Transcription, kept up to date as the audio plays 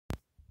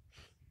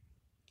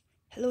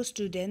Hello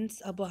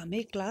students, अब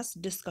हामी class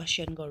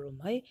discussion गरौँ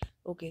है.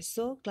 ओके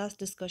सो क्लास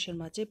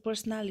डिस्कसनमा चाहिँ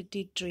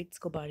पर्सनालिटी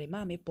ट्रेट्सको बारेमा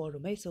हामी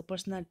पढौँ है. सो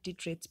पर्सनालिटी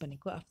ट्रेट्स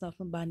भनेको आफ्नो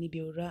आफ्नो बानी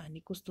बेहोरा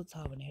अनि कस्तो छ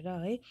भनेर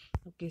है.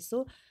 Okay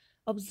so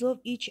observe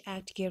each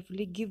act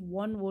carefully, give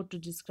one word to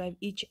describe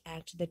each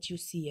act that you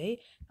see है.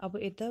 अब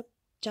यता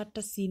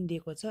चारवटा सिन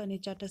दिएको छ अनि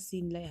चारवटा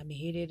सिनलाई हामी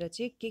हेरेर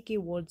चाहिँ के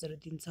वर्ड्सहरू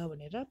दिन्छ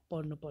भनेर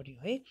पढ्नु पर्यो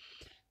है.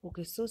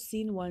 ओके सो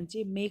सिन 1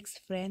 चाहिँ makes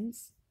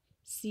friends.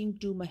 Scene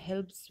 2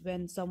 helps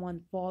when someone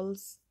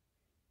falls,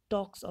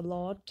 talks a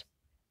lot,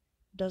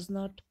 does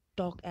not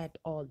talk at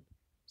all.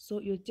 So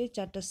यो चाहिँ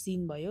चारवटा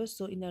सिन भयो.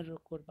 सो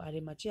यिनीहरूको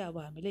बारेमा चाहिँ अब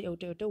हामीले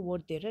एउटा एउटा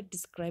वर्ड दिएर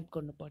डिस्क्राइब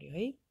गर्नु पर्यो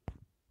है.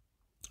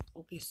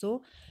 ओके सो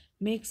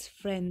मेक्स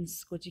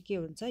फ्रेन्ड्सको चाहिँ के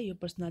हुन्छ, यो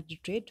personality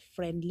trait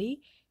friendly.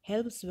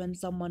 Helps when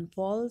someone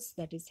falls,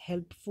 that is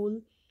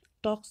helpful.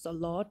 Talks a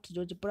lot,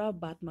 जो चाहिँ पुरा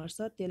बात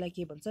मार्छ त्यसलाई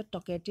के भन्छ,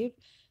 टकेटिभ.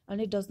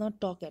 अनि does not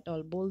talk at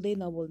all, बोल्दै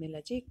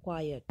नबोल्नेलाई चाहिँ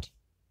quite.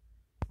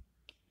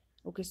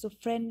 Okay, so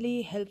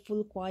friendly, helpful,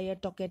 quiet,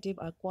 talkative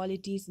are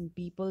qualities in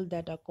people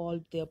that are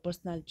called their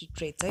personality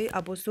traits है.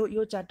 अब सो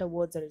यो चारवटा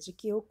वर्ड्सहरू चाहिँ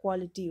के हो,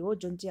 क्वालिटी हो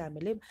जुन चाहिँ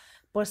हामीले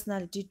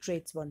पर्सनालिटी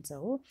ट्रेट्स भन्छ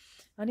हो.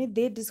 अनि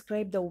they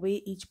describe the way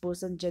each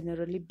person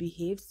generally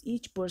behaves.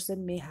 Each person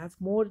may have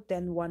more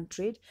than one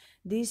trait.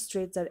 This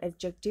traits are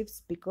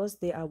एडजेक्टिभ्स because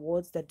they are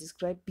words that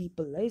describe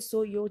people है.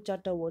 सो यो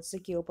चारवटा वर्ड्स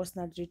चाहिँ के हो,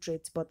 पर्सनालिटी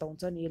ट्रेट्स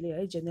बताउँछन् यसले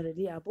है.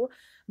 जेनरली अब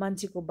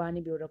मान्छेको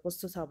बानी बेहोरा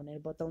कस्तो छ भनेर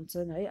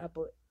बताउँछन् है.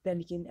 अब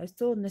त्यहाँदेखि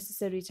यस्तो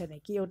नेसेसरी छैन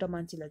कि एउटा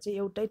मान्छेलाई चाहिँ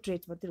एउटै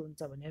ट्रेट मात्रै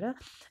हुन्छ भनेर,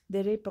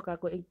 धेरै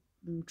प्रकारको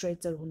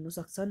ट्रेट्सहरू हुन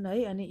सक्छन्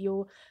है. अनि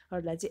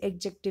योहरूलाई चाहिँ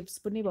एडजेक्टिभ्स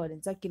पनि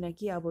भनिन्छ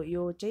किनकि अब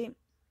यो चाहिँ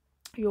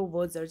यो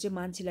वर्ड्सहरू चाहिँ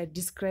मान्छेलाई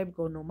डिस्क्राइब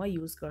गर्नुमा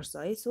युज गर्छ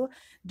है. So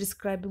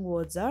describing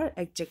words are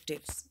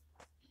एडजेक्टिभ्स.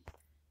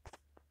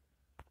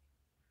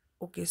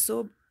 Okay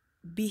so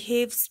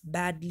behaves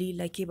badly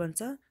लाई के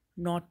भन्छ,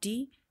 नटी.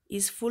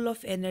 is full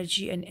of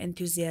energy and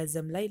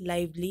enthusiasm लाई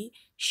lively.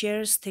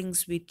 shares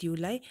things with you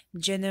लाई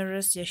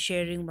generous या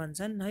sharing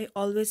भन्छन् है.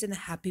 always in a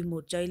happy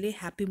mood, जहिले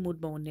happy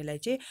mood मा हुनेलाई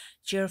चाहिँ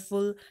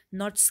cheerful.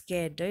 not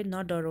scared है,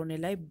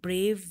 नडराउनेलाई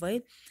brave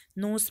है.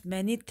 knows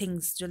many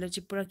things, जसलाई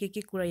चाहिँ पुरा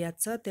के कुरा याद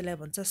छ त्यसलाई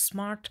भन्छ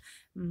smart.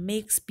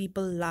 makes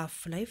people laugh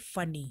लाई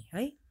funny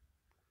है.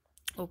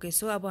 ओके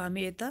सो अब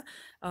हामी यता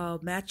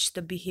match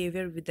the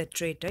behaviour with the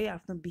trait है.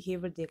 आफ्नो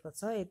बिहेभियर दिएको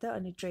छ यता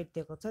अनि ट्रेट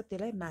दिएको छ,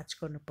 त्यसलाई म्याच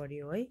गर्नु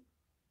पर्यो है.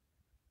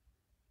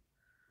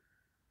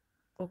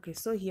 Okay,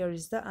 so here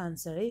is the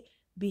answer.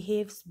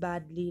 Behaves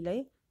badly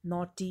like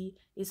naughty,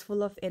 is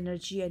full of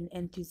energy and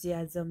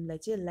enthusiasm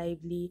like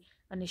lively,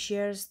 and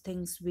shares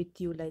things with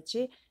you like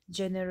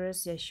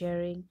generous yeah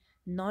sharing.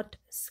 Not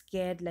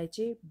scared like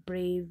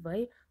brave,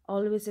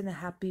 always in a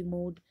happy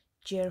mood,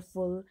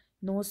 cheerful,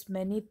 knows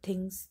many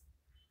things,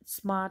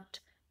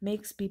 smart,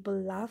 makes people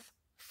laugh,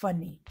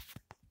 funny.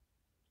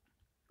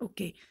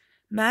 Okay,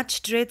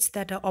 match traits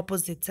that are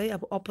opposites है.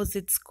 अब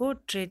opposites को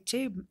trait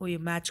चाहिँ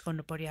उयो match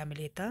गर्नु पर्यो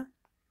हामीले यता.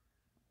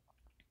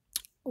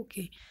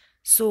 Okay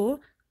so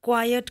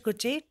quite को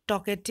चाहिँ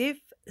टकेटिभ,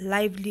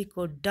 लाइभली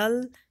को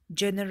डल,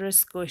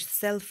 जेनरस को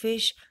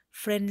सेल्फिश,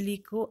 फ्रेन्डली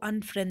को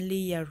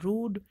अनफ्रेन्डली या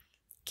रूड,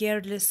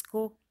 केयरलेस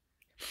को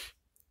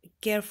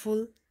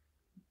केयरफुल,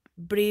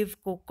 ब्रेव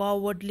को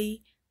कवर्डली,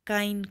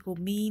 काइन्ड को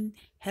मीन,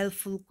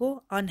 हेल्पफुल को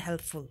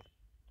unhelpful.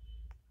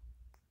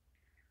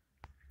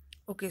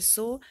 Okay,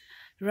 so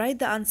write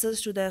the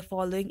answers to the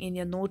following in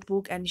your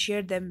notebook and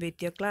share them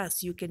with your class.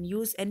 You can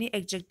use any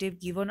adjective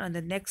given on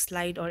the next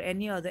slide or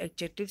any other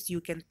adjectives you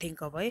can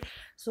think of है.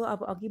 So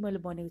अब अघि मैले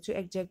भनेको छु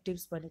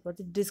adjectives भनेको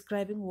चाहिँ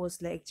describing words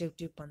लाई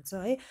adjective भन्छ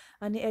है.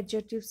 अनि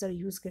adjectives are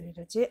use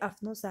गरेर चाहिँ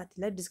आफ्नो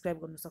साथीलाई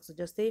describe गर्न सक्छ.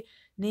 जस्तै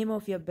name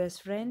of your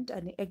best friend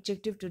अनि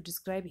adjective to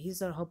describe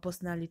his or her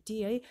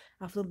personality है.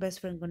 आफ्नो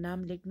best friend को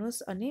नाम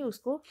लेख्नुहोस् अनि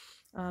उसको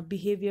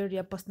behavior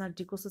या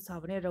personality कस्तो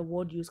छ भने एउटा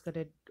word use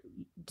गरेर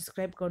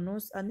डिस्क्राइब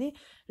गर्नुहोस्. अनि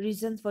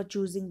reason for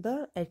choosing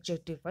the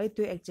adjective है,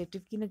 त्यो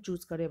एडजेक्टिभ किन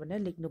चुज गरे भनेर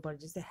लेख्नु पर्यो.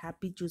 जस्तै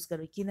ह्याप्पी चुज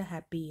गरे किन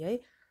ह्याप्पी है,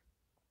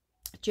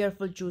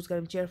 चेयरफुल चुज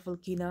गरे चेयरफुल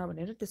किन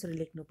भनेर त्यसरी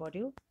लेख्नु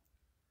पर्यो.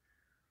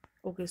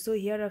 Okay so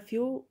here are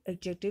few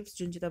एडजेक्टिभ्स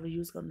जुन चाहिँ तपाईँ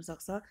युज गर्नु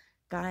सक्छ.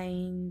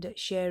 Kind,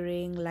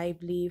 sharing,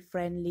 lively,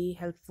 friendly,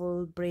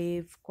 helpful,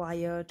 brave,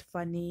 quite,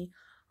 funny,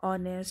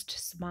 honest,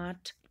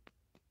 smart.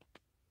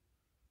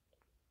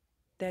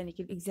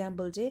 त्यहाँदेखि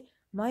इक्जाम्पल चाहिँ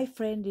My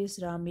friend is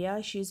Ramya,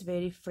 she is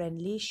very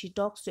friendly, she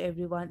talks to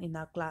everyone in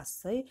our class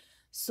है.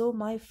 So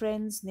my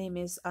friend's name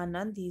is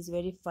Anand, he is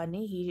very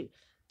funny, he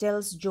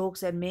tells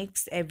jokes and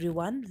makes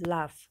everyone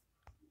laugh.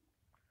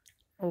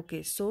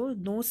 Okay, so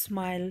no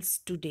smiles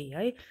today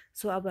है.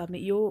 So अब हामी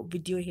यो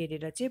video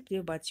हेरेर चाहिँ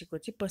त्यो बाछीको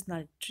चाहिँ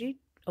personality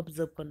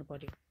observe गर्नु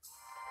पर्यो.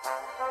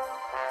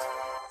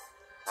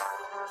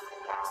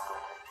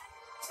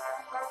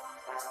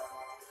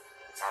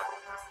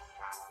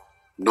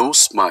 No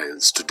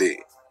smiles today.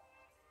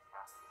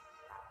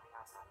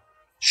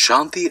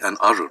 Shanti and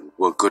Arun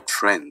were good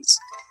friends.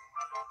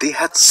 They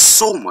had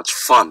so much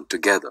fun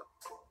together.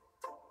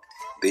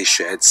 They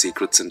shared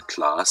secrets in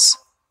class.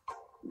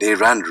 They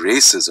ran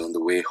races on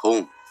the way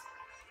home.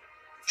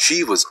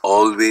 She was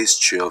always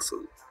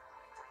cheerful.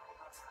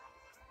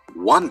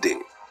 One day,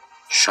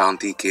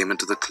 Shanti came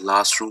into the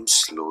classroom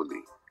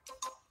slowly.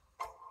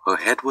 Her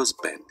head was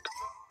bent.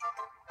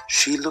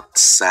 She looked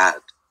sad.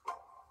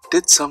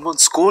 Did someone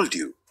scold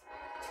you?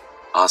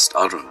 Asked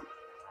Arun.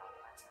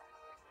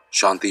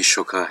 Shanti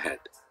shook her head.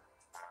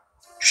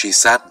 She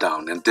sat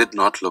down and did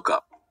not look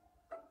up.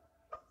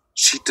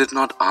 She did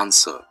not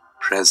answer,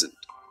 present,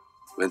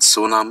 when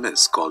Sona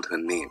Miss called her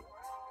name.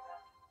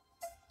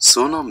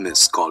 Sona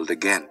Miss called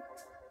again,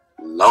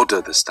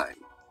 louder this time.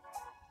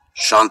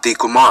 Shanti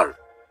Kumar.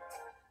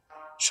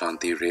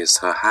 Shanti raised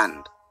her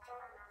hand.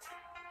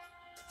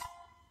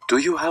 Do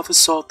you have a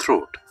sore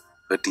throat?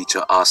 Her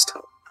teacher asked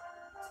her.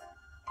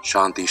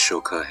 Shanti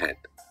shook her head.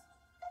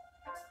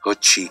 Her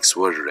cheeks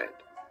were red,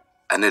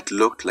 and it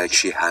looked like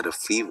she had a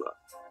fever.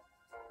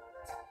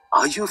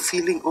 Are you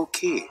feeling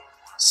okay?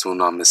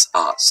 Sona Miss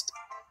asked.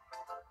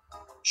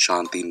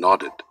 Shanti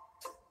nodded,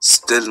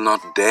 still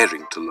not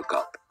daring to look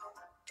up.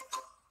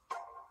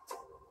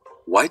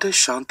 Why does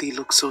Shanti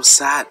look so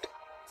sad?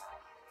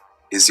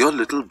 Is your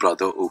little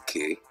brother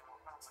okay?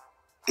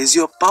 Is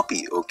your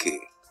puppy okay?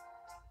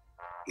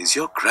 Is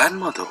your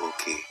grandmother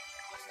okay?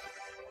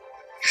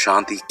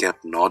 Shanti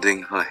kept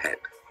nodding her head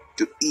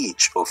to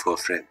each of her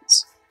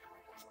friends,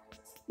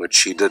 but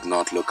she did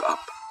not look up.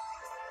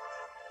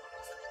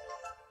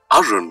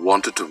 Arun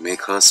wanted to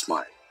make her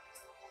smile.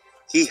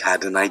 He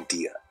had an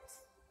idea.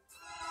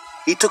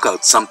 He took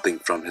out something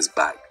from his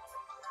bag.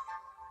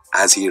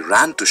 As he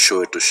ran to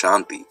show it to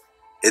Shanti,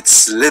 it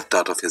slipped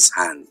out of his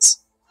hands.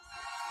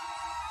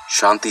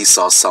 Shanti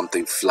saw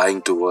something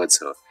flying towards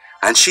her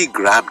and she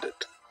grabbed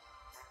it.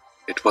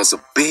 It was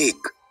a big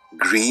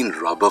green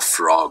rubber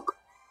frog.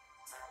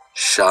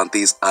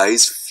 Shanti's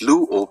eyes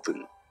flew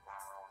open.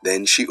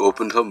 Then she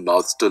opened her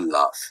mouth to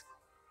laugh.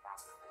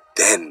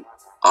 Then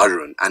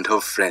Arun and her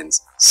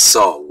friends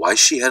saw why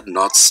she had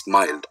not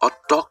smiled or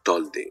talked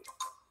all day.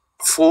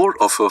 4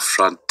 of her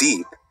front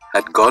teeth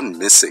had gone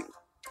missing.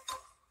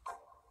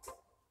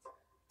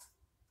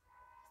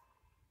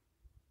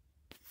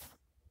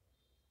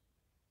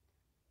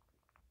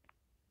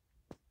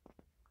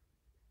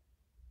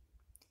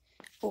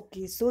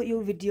 Okay so यो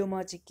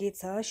भिडियोमा चाहिँ के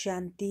छ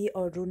शान्ति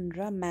अरुण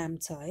र ma'am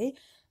छ है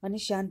अनि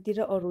शान्ति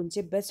र अरुण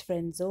चाहिँ बेस्ट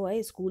फ्रेन्ड्स हो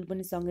है स्कुल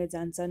पनि सँगै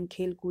जान्छन्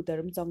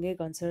खेलकुदहरू पनि सँगै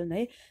गर्छन्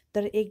है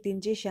तर एक दिन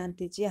चाहिँ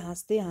शान्ति चाहिँ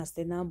हाँस्दै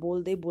हाँस्दैन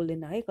बोल्दै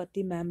बोल्दैन है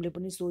कति म्यामले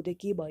पनि सोध्यो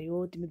के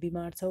भयो तिमी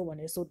बिमार छौ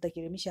भनेर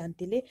सोद्धाखेरि पनि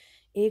शान्तिले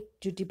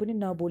एकचोटि पनि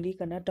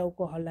नबोलिकन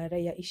टाउको हल्लाएर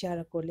या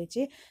इसाराकोले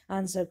चाहिँ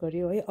आन्सर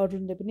गर्यो है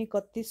अरुणले पनि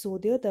कति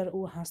सोध्यो तर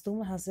ऊ हाँस्दो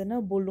पनि हाँस्दैन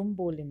बोल्नु पनि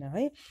बोलेन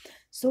है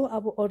सो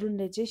अब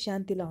अरुणले चाहिँ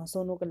शान्तिलाई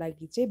हँसाउनुको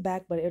लागि चाहिँ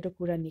ब्यागबाट एउटा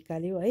कुरा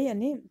निकाल्यो है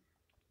अनि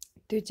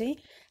त्यो चाहिँ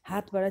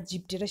हातबाट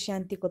झिप्टेर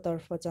शान्तिको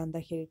तर्फ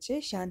जाँदाखेरि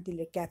चाहिँ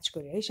शान्तिले क्याच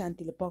गर्यो है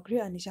शान्तिले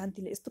पक्रियो अनि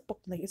शान्तिले यस्तो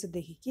पक्रिँदाखेरि यस्तो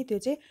देख्यो कि त्यो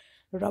चाहिँ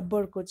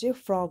रबरको चाहिँ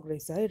फ्रग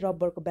रहेछ है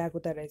रबरको ब्याग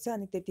उता रहेछ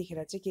अनि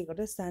त्यतिखेर चाहिँ के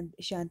गर्यो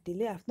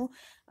शान्तिले आफ्नो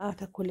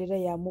आँखा खोलेर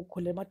या मुख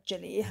खोलेर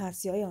मजाले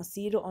हाँस्यो है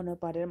हँसिरो अनुहार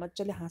पारेर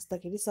मजाले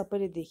हाँस्दाखेरि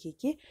सबैले देखे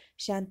कि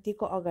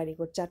शान्तिको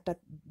अगाडिको 4टा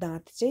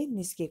दाँत चाहिँ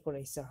निस्केको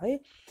रहेछ है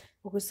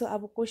ओके सो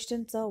अब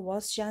क्वेसन छ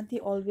was Shanti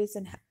always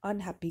an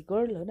unhappy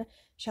girl होइन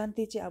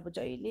शान्ति चाहिँ अब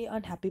जहिले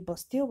अनह्याप्पी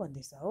बस्थ्यो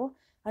भन्दैछ हो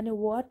अनि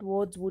what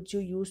words would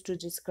you use to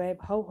describe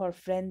how her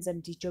friends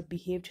and teacher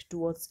behave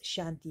towards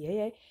शान्ति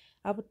है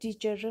अब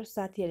टिचर र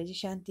साथीहरूले चाहिँ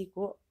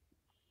शान्तिको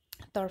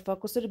तर्फ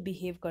कसरी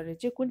बिहेभ गरेर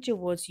चाहिँ कुन चाहिँ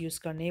वर्ड्स युज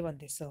गर्ने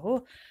भन्दैछ हो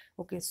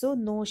okay so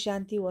no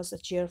Shanti was a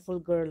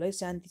cheerful girl है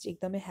शान्ति चाहिँ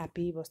एकदमै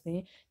ह्याप्पी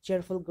बस्ने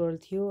चेयरफुल गर्ल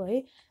थियो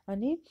है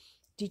अनि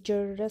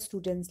टिचर र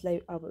स्टुडेन्ट्सलाई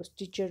अब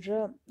टिचर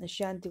र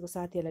शान्तिको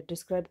साथीहरूलाई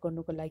डिस्क्राइब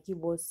गर्नुको लागि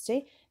वर्ड्स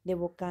चाहिँ they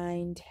were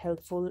kind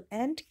helpful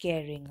and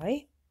caring है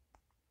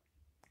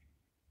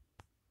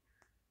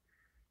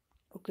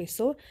Okay,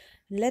 so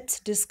let's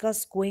discuss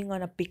going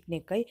on a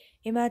picnic. Right?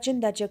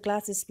 Imagine that your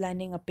class is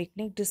planning a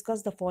picnic.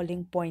 Discuss the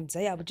following points.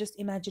 Right? अब just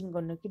imagine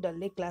गर्नु कि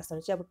डल्लै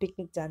क्लासहरु चाहिँ अब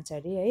picnic जान्छ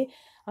अरे है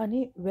अनि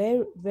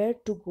where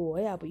to go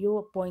है अब यो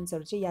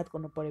पोइन्ट्सहरु चाहिँ याद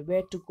गर्नु पर्यो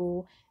where to go,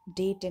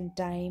 date and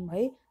time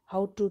है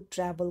how to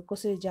travel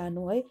कसरी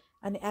जानु है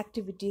अनि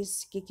एक्टिभिटीज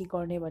के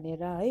गर्ने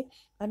भनेर है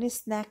अनि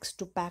स्नैक्स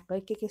टु प्याक है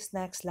के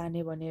स्नैक्स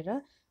लाने भनेर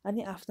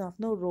अनि आफ्नो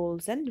आफ्नो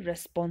roles and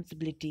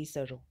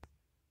रेस्पोन्सिबिलिटिजहरु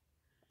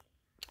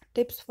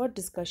Tips for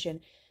discussion.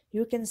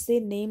 You can say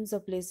names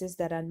of places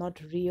that are not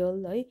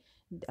real है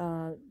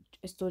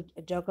यस्तो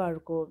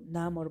जग्गाहरुको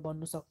नामहरु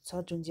भन्नु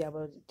सक्छ जुन चाहिँ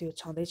अब त्यो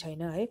छँदै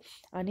छैन है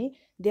अनि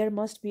there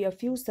must be a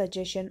few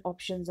suggestion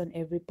options on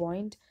every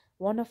point.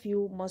 One of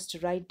you must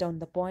write down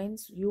the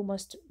points. You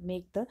must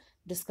make the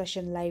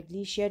discussion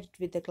lively. Share it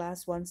with the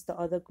class once the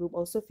other group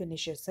also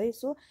finishes है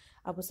so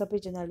अब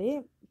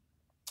सबैजनाले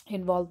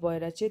involve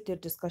भएर चाहिँ त्यो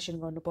discussion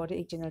गर्नु पर्यो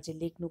एकजना चाहिँ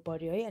लेख्नु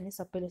पर्यो है अनि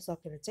सबैले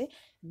सकेर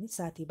चाहिँ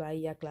साथीभाइ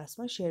या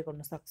क्लासमा सेयर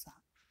गर्न सक्छ